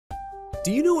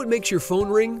Do you know what makes your phone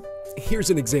ring? Here's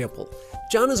an example.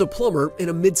 John is a plumber in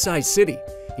a mid-sized city.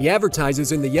 He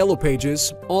advertises in the Yellow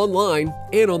Pages, online,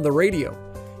 and on the radio.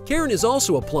 Karen is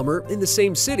also a plumber in the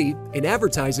same city and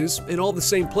advertises in all the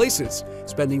same places,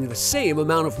 spending the same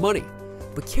amount of money.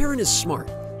 But Karen is smart.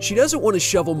 She doesn't want to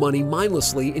shovel money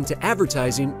mindlessly into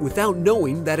advertising without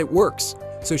knowing that it works.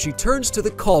 So she turns to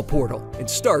the call portal and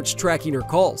starts tracking her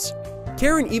calls.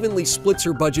 Karen evenly splits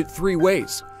her budget 3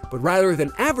 ways. But rather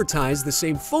than advertise the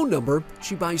same phone number,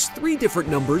 she buys 3 different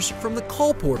numbers from the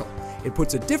call portal and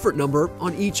puts a different number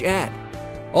on each ad.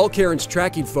 All Karen's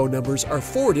tracking phone numbers are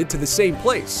forwarded to the same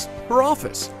place, her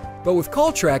office. But with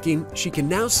call tracking, she can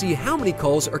now see how many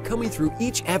calls are coming through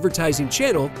each advertising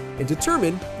channel and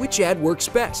determine which ad works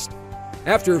best.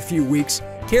 After a few weeks,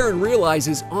 Karen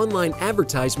realizes online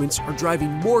advertisements are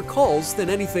driving more calls than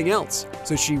anything else,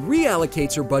 so she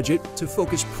reallocates her budget to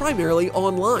focus primarily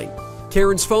online.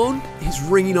 Karen's phone is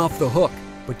ringing off the hook,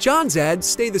 but John's ads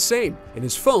stay the same, and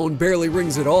his phone barely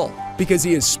rings at all because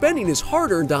he is spending his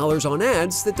hard-earned dollars on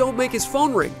ads that don't make his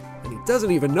phone ring, and he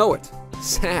doesn't even know it.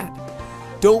 Sad.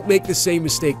 Don't make the same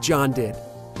mistake John did.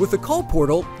 With the call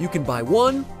portal, you can buy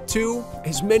 1, 2,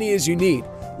 as many as you need,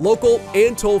 local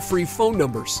and toll-free phone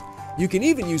numbers. You can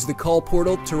even use the call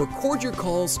portal to record your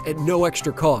calls at no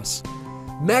extra cost.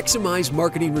 Maximize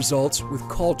marketing results with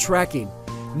call tracking.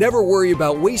 Never worry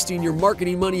about wasting your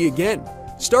marketing money again.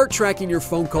 Start tracking your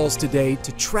phone calls today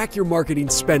to track your marketing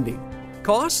spending.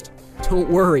 Cost? Don't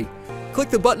worry. Click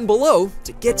the button below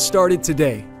to get started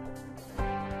today.